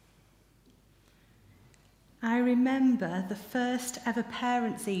I remember the first ever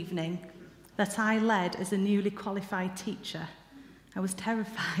parents' evening that I led as a newly qualified teacher. I was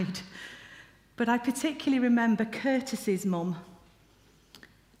terrified, but I particularly remember Curtis's mum.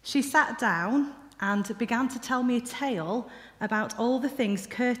 She sat down and began to tell me a tale about all the things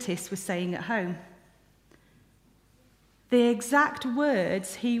Curtis was saying at home. The exact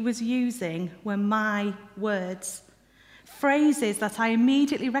words he was using were my words, phrases that I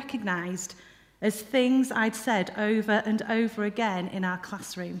immediately recognised as things I'd said over and over again in our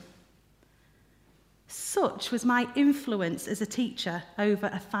classroom. Such was my influence as a teacher over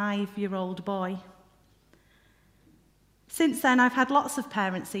a 5-year-old boy. Since then, I've had lots of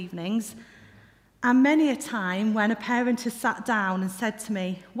parents' evenings, and many a time when a parent has sat down and said to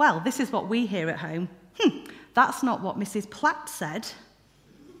me, "Well, this is what we hear at home. That's not what Mrs. Platt said."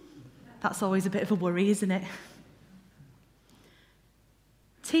 That's always a bit of a worry, isn't it?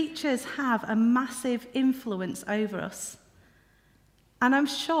 Teachers have a massive influence over us. And I'm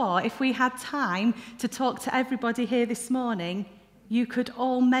sure if we had time to talk to everybody here this morning, you could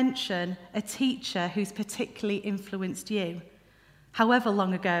all mention a teacher who's particularly influenced you, however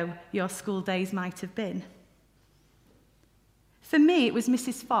long ago your school days might have been. For me, it was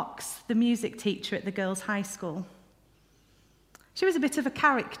Mrs. Fox, the music teacher at the girls' high school. She was a bit of a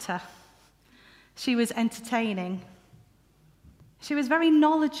character. She was entertaining. She was very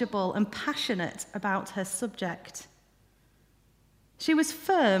knowledgeable and passionate about her subject. She was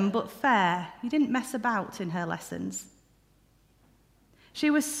firm but fair. You didn't mess about in her lessons.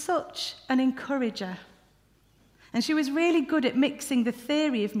 She was such an encourager. And she was really good at mixing the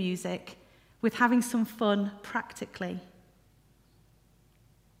theory of music with having some fun practically.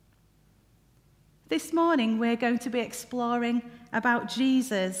 This morning, we're going to be exploring about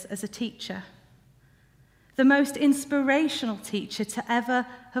Jesus as a teacher, the most inspirational teacher to ever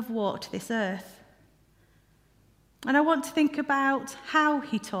have walked this earth. And I want to think about how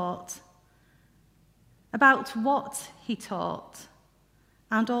he taught, about what he taught,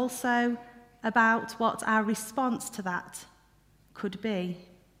 and also about what our response to that could be.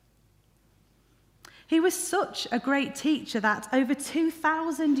 He was such a great teacher that over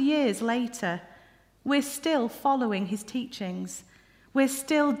 2,000 years later, we're still following his teachings. We're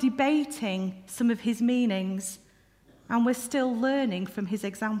still debating some of his meanings, and we're still learning from his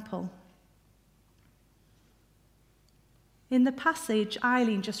example. In the passage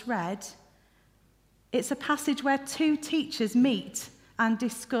Eileen just read, it's a passage where two teachers meet and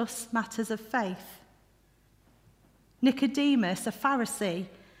discuss matters of faith. Nicodemus, a Pharisee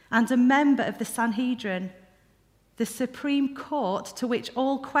and a member of the Sanhedrin, the supreme court to which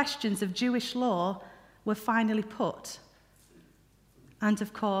all questions of Jewish law were finally put. And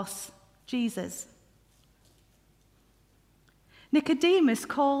of course, Jesus. Nicodemus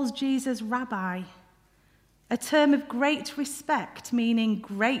calls Jesus rabbi, a term of great respect, meaning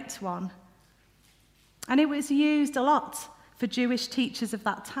great one. And it was used a lot for Jewish teachers of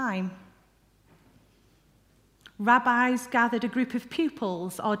that time. Rabbis gathered a group of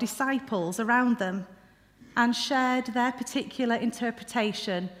pupils or disciples around them and shared their particular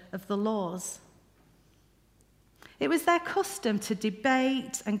interpretation of the laws. It was their custom to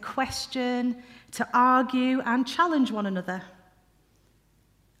debate and question, to argue and challenge one another.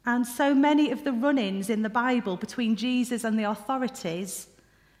 And so many of the run-ins in the Bible between Jesus and the authorities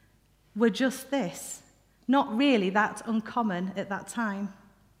were just this, not really that uncommon at that time.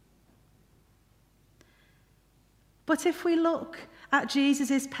 But if we look at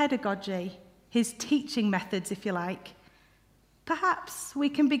Jesus' pedagogy, his teaching methods, if you like, perhaps we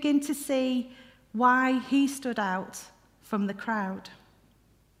can begin to see why he stood out from the crowd.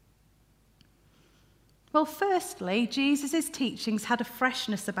 Well, firstly, Jesus' teachings had a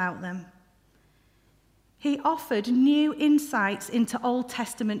freshness about them. He offered new insights into Old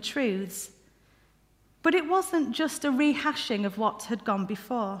Testament truths, but it wasn't just a rehashing of what had gone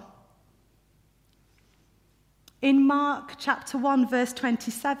before. In Mark chapter 1, verse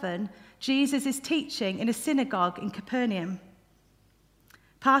 27, Jesus is teaching in a synagogue in Capernaum.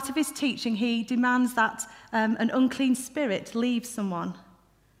 Part of his teaching, he demands that an unclean spirit leave someone.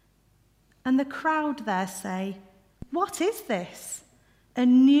 And the crowd there say, "What is this? A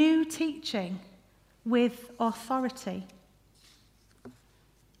new teaching with authority."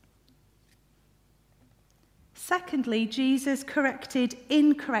 Secondly, Jesus corrected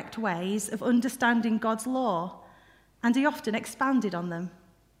incorrect ways of understanding God's law, and he often expanded on them.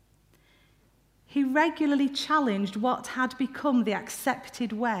 He regularly challenged what had become the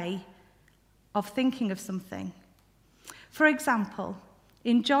accepted way of thinking of something. For example,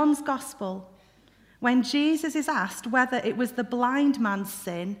 in John's Gospel, when Jesus is asked whether it was the blind man's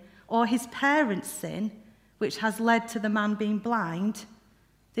sin or his parents' sin which has led to the man being blind,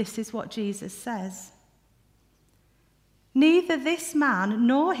 this is what Jesus says. Neither this man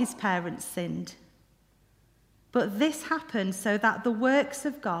nor his parents sinned, but this happened so that the works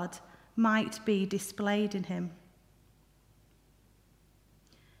of God might be displayed in him.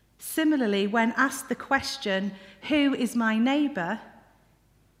 Similarly, when asked the question, "Who is my neighbour?"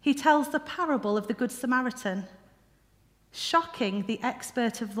 he tells the parable of the Good Samaritan, shocking the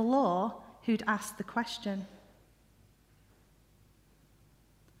expert of the law who'd asked the question.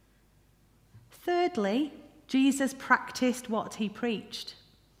 Thirdly, Jesus practiced what he preached.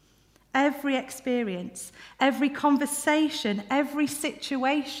 Every experience, every conversation, every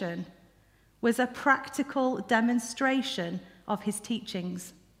situation was a practical demonstration of his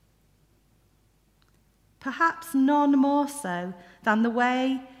teachings. Perhaps none more so than the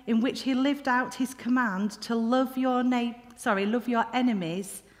way in which he lived out his command to love your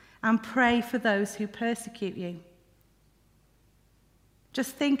enemies and pray for those who persecute you.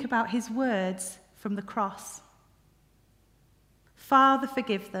 Just think about his words from the cross. Father,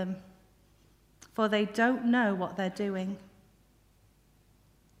 forgive them, for they don't know what they're doing.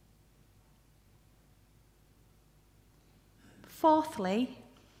 Fourthly,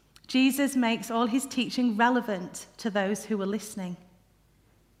 Jesus makes all his teaching relevant to those who were listening.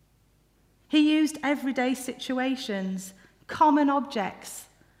 He used everyday situations, common objects,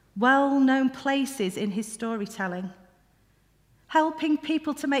 well-known places in his storytelling, helping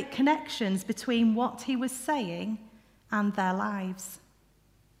people to make connections between what he was saying and their lives.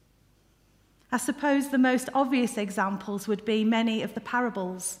 I suppose the most obvious examples would be many of the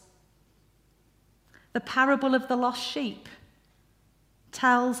parables. The parable of the lost sheep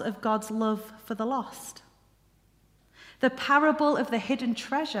tells of God's love for the lost. The parable of the hidden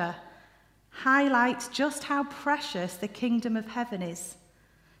treasure highlights just how precious the kingdom of heaven is,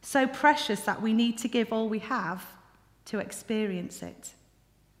 so precious that we need to give all we have to experience it.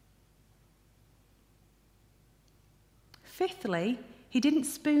 Fifthly, he didn't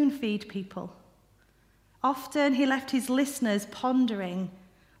spoon-feed people. Often he left his listeners pondering,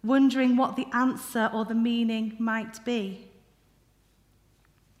 wondering what the answer or the meaning might be.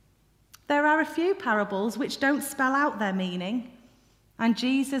 There are a few parables which don't spell out their meaning, and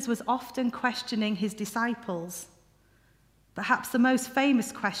Jesus was often questioning his disciples. Perhaps the most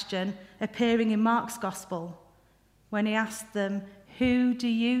famous question appearing in Mark's Gospel, when he asked them, "Who do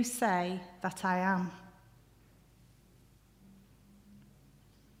you say that I am?"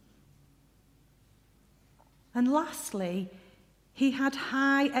 And lastly, he had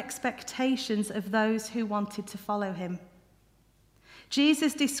high expectations of those who wanted to follow him.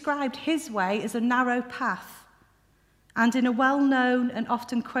 Jesus described his way as a narrow path, and in a well-known and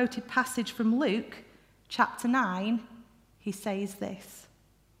often quoted passage from Luke, chapter 9, he says this: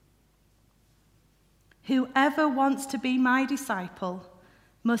 "Whoever wants to be my disciple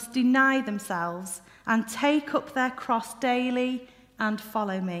must deny themselves and take up their cross daily and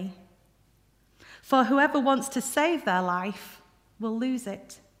follow me. For whoever wants to save their life will lose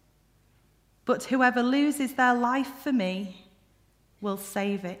it. But whoever loses their life for me will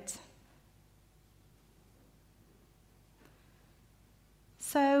save it."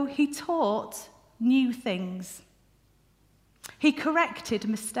 So he taught new things. He corrected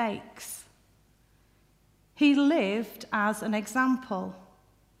mistakes. He lived as an example.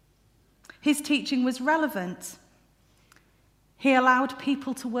 His teaching was relevant. He allowed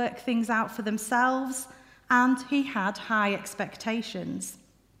people to work things out for themselves, and he had high expectations.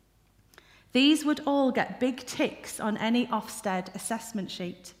 These would all get big ticks on any Ofsted assessment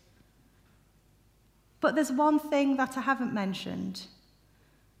sheet. But there's one thing that I haven't mentioned.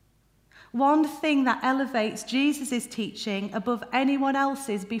 One thing that elevates Jesus' teaching above anyone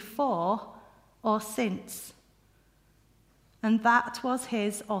else's before or since. And that was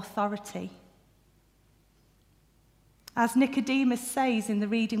his authority. As Nicodemus says in the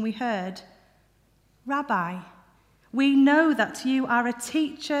reading we heard, "Rabbi, we know that you are a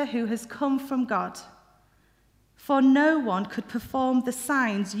teacher who has come from God, for no one could perform the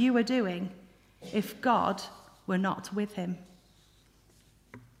signs you are doing if God were not with him."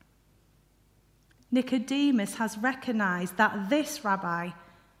 Nicodemus has recognized that this rabbi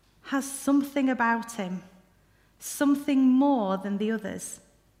has something about him, something more than the others.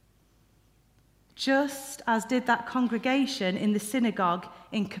 Just as did that congregation in the synagogue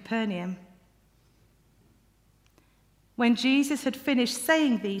in Capernaum. When Jesus had finished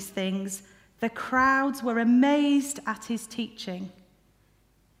saying these things, the crowds were amazed at his teaching,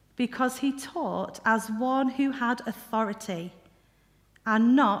 because he taught as one who had authority,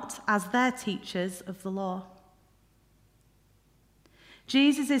 and not as their teachers of the law.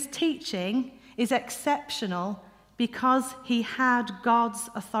 Jesus' teaching is exceptional because he had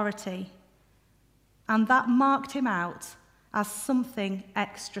God's authority, and that marked him out as something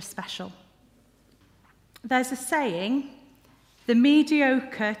extra special. There's a saying, the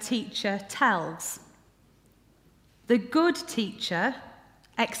mediocre teacher tells. The good teacher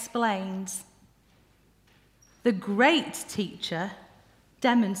explains. The great teacher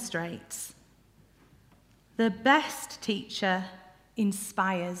demonstrates. The best teacher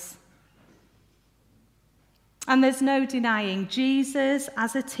inspires. And there's no denying Jesus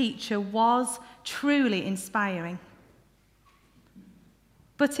as a teacher was truly inspiring.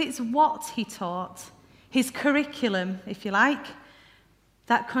 But it's what he taught, his curriculum, if you like,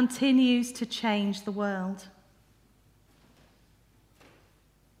 that continues to change the world.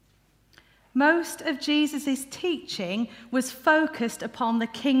 Most of Jesus' teaching was focused upon the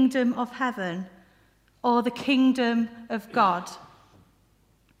kingdom of heaven, or the kingdom of God.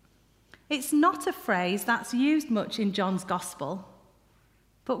 It's not a phrase that's used much in John's Gospel,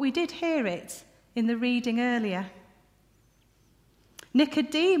 but we did hear it in the reading earlier.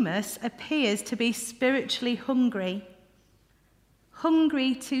 Nicodemus appears to be spiritually hungry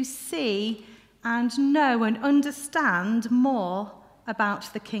to see and know and understand more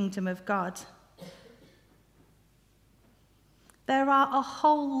about the kingdom of God. There are a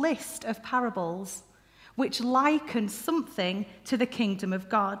whole list of parables which liken something to the kingdom of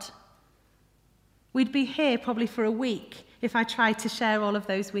God. We'd be here probably for a week if I tried to share all of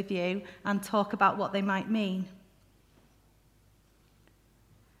those with you and talk about what they might mean.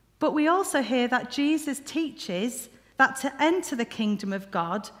 But we also hear that Jesus teaches that to enter the kingdom of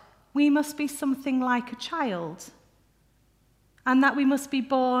God, we must be something like a child, and that we must be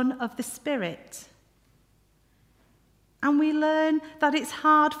born of the Spirit. And we learn that it's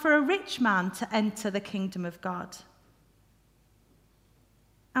hard for a rich man to enter the kingdom of God.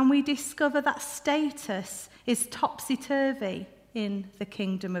 And we discover that status is topsy-turvy in the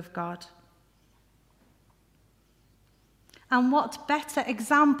kingdom of God. And what better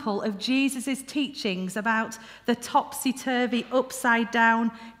example of Jesus' teachings about the topsy-turvy,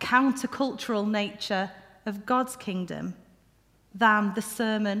 upside-down, countercultural nature of God's kingdom than the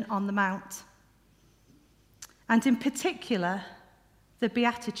Sermon on the Mount, and in particular, the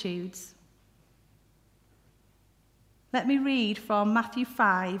Beatitudes. Let me read from Matthew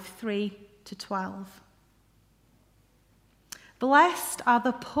 5, 3-12. Blessed are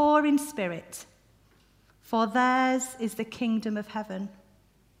the poor in spirit, for theirs is the kingdom of heaven.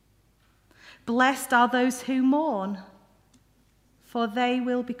 Blessed are those who mourn, for they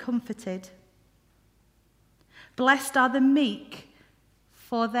will be comforted. Blessed are the meek,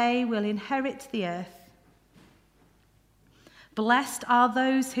 for they will inherit the earth. Blessed are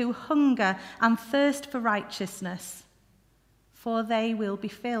those who hunger and thirst for righteousness, for they will be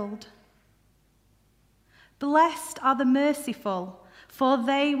filled. Blessed are the merciful, for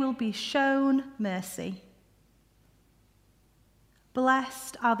they will be shown mercy.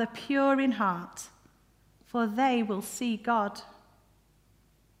 Blessed are the pure in heart, for they will see God.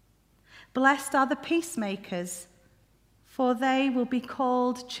 Blessed are the peacemakers, for they will be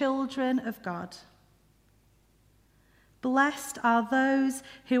called children of God. Blessed are those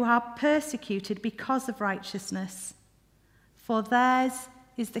who are persecuted because of righteousness, for theirs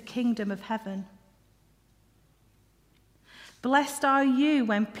is the kingdom of heaven. Blessed are you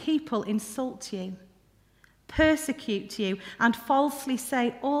when people insult you, persecute you, and falsely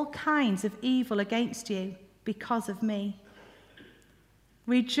say all kinds of evil against you because of me.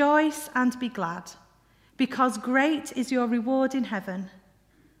 Rejoice and be glad, because great is your reward in heaven.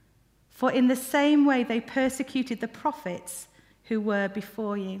 For in the same way they persecuted the prophets who were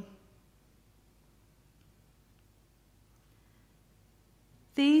before you.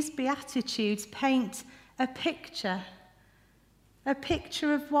 These Beatitudes paint a picture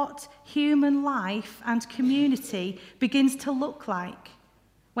of what human life and community begins to look like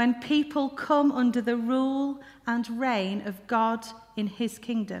when people come under the rule and reign of God in his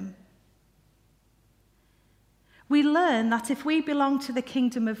kingdom. We learn that if we belong to the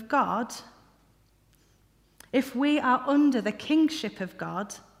kingdom of God, if we are under the kingship of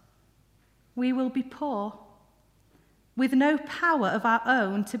God, we will be poor, with no power of our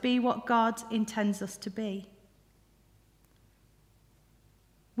own to be what God intends us to be.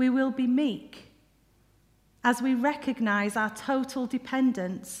 We will be meek as we recognize our total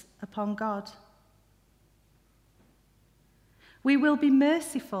dependence upon God. We will be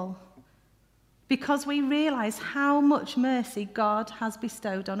merciful because we realize how much mercy God has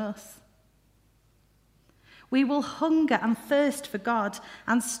bestowed on us. We will hunger and thirst for God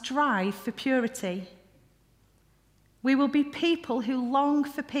and strive for purity. We will be people who long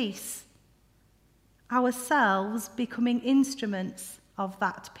for peace ourselves becoming instruments of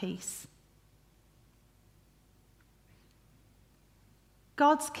that peace.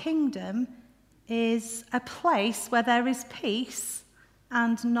 God's kingdom is a place where there is peace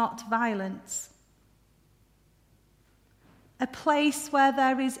and not violence. A place where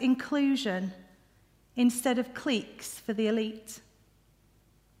there is inclusion instead of cliques for the elite.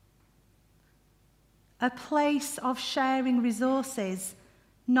 A place of sharing resources,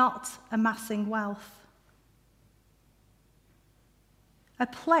 not amassing wealth. A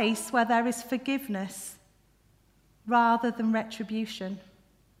place where there is forgiveness rather than retribution.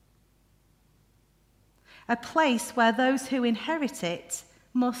 A place where those who inherit it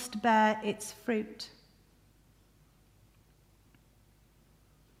must bear its fruit.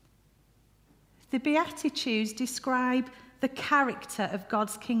 The Beatitudes describe the character of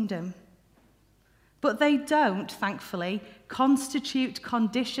God's kingdom, but they don't, thankfully, constitute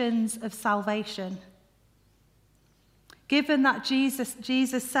conditions of salvation. Given that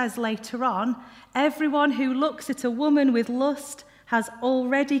Jesus says later on, everyone who looks at a woman with lust has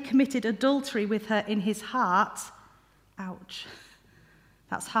already committed adultery with her in his heart. Ouch.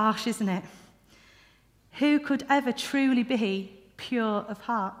 That's harsh, isn't it? Who could ever truly be pure of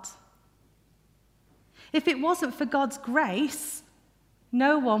heart? If it wasn't for God's grace,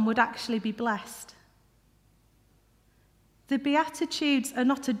 no one would actually be blessed. The Beatitudes are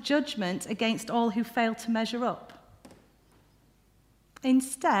not a judgment against all who fail to measure up.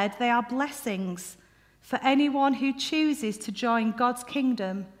 Instead, they are blessings for anyone who chooses to join God's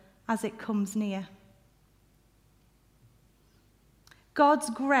kingdom as it comes near. God's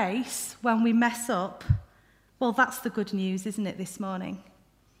grace when we mess up, well, that's the good news, isn't it, this morning?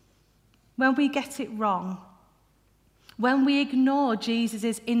 When we get it wrong, when we ignore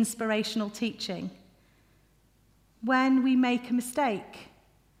Jesus' inspirational teaching, when we make a mistake,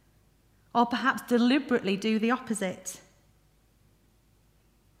 or perhaps deliberately do the opposite,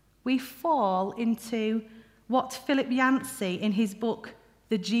 we fall into what Philip Yancey, in his book,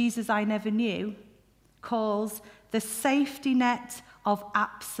 The Jesus I Never Knew, calls the safety net of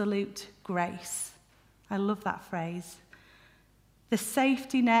absolute grace. I love that phrase. The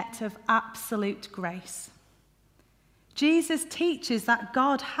safety net of absolute grace. Jesus teaches that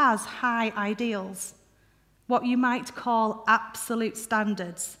God has high ideals, what you might call absolute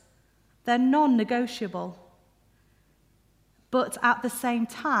standards. They're non-negotiable. But at the same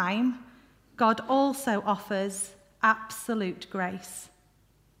time, God also offers absolute grace.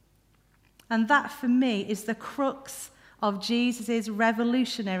 And that, for me, is the crux of Jesus'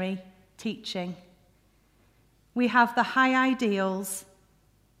 revolutionary teaching. We have the high ideals,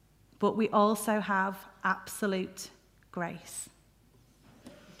 but we also have absolute grace.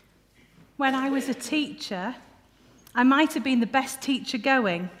 When I was a teacher, I might have been the best teacher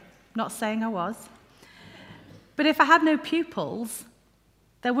going, not saying I was. But if I had no pupils,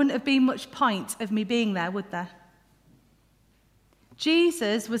 there wouldn't have been much point of me being there, would there?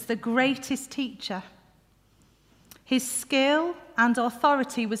 Jesus was the greatest teacher. His skill and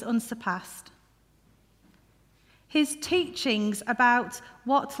authority was unsurpassed. His teachings about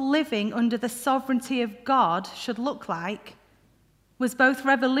what living under the sovereignty of God should look like was both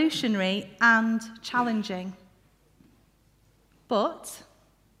revolutionary and challenging. But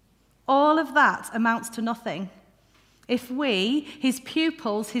all of that amounts to nothing if we, his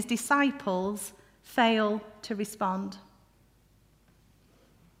pupils, his disciples, fail to respond.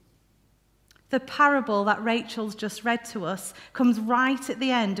 The parable that Rachel's just read to us comes right at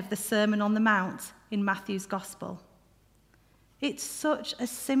the end of the Sermon on the Mount in Matthew's Gospel. It's such a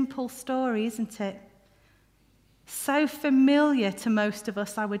simple story, isn't it? So familiar to most of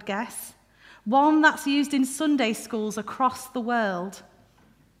us, I would guess. One that's used in Sunday schools across the world.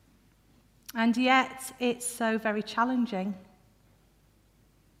 And yet, it's so very challenging.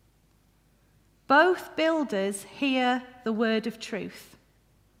 Both builders hear the word of truth.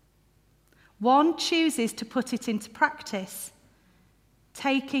 One chooses to put it into practice,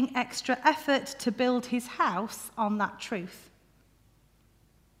 taking extra effort to build his house on that truth.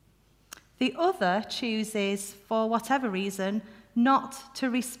 The other chooses, for whatever reason, not to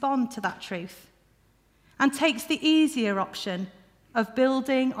respond to that truth and takes the easier option of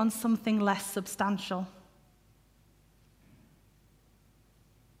building on something less substantial.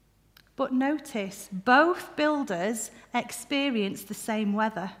 But notice, both builders experience the same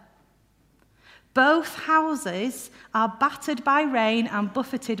weather. Both houses are battered by rain and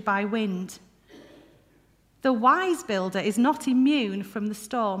buffeted by wind. The wise builder is not immune from the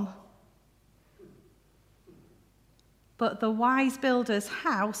storm. But the wise builder's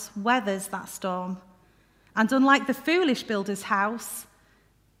house weathers that storm. And unlike the foolish builder's house,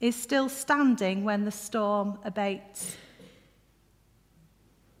 is still standing when the storm abates.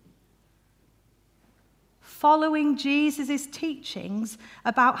 Following Jesus' teachings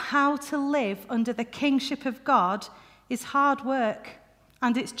about how to live under the kingship of God is hard work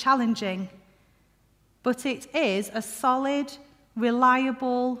and it's challenging, but it is a solid,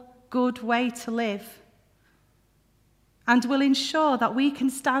 reliable, good way to live and will ensure that we can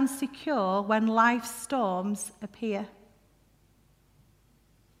stand secure when life's storms appear.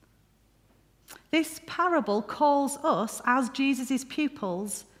 This parable calls us, as Jesus'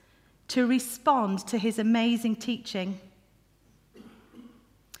 pupils, to respond to his amazing teaching.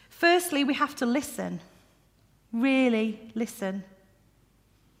 Firstly, we have to listen. Really listen.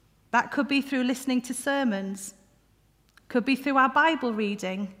 That could be through listening to sermons, could be through our Bible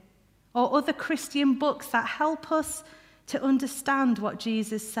reading, or other Christian books that help us to understand what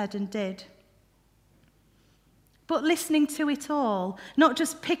Jesus said and did. But listening to it all, not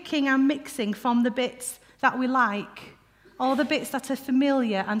just picking and mixing from the bits that we like, or the bits that are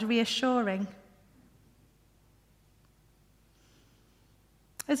familiar and reassuring.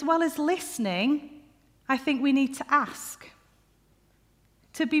 As well as listening, I think we need to ask.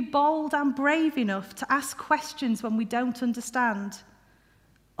 To be bold and brave enough to ask questions when we don't understand,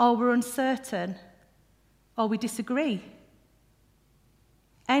 or we're uncertain, or we disagree.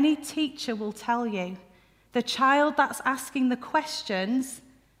 Any teacher will tell you the child that's asking the questions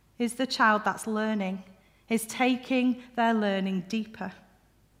is the child that's learning, is taking their learning deeper.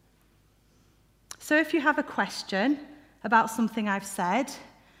 So if you have a question about something I've said,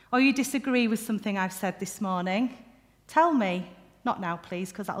 or you disagree with something I've said this morning, tell me. Not now,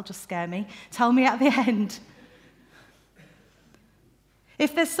 please, because that'll just scare me. Tell me at the end.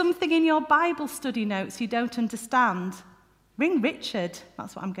 If there's something in your Bible study notes you don't understand, ring Richard.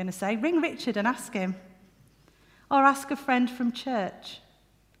 That's what I'm going to say. Ring Richard and ask him. Or ask a friend from church.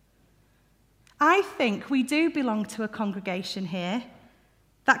 I think we do belong to a congregation here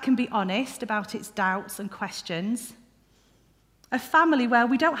that can be honest about its doubts and questions. A family where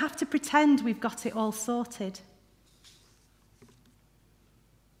we don't have to pretend we've got it all sorted.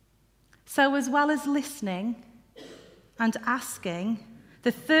 So as well as listening and asking,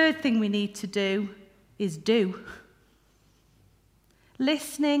 the third thing we need to do is do.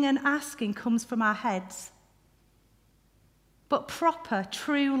 Listening and asking comes from our heads. But proper,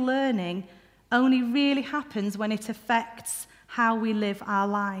 true learning only really happens when it affects how we live our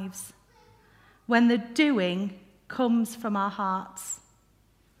lives. When the doing comes from our hearts.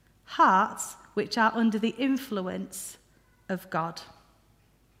 Hearts which are under the influence of God.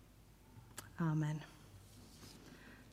 Amen.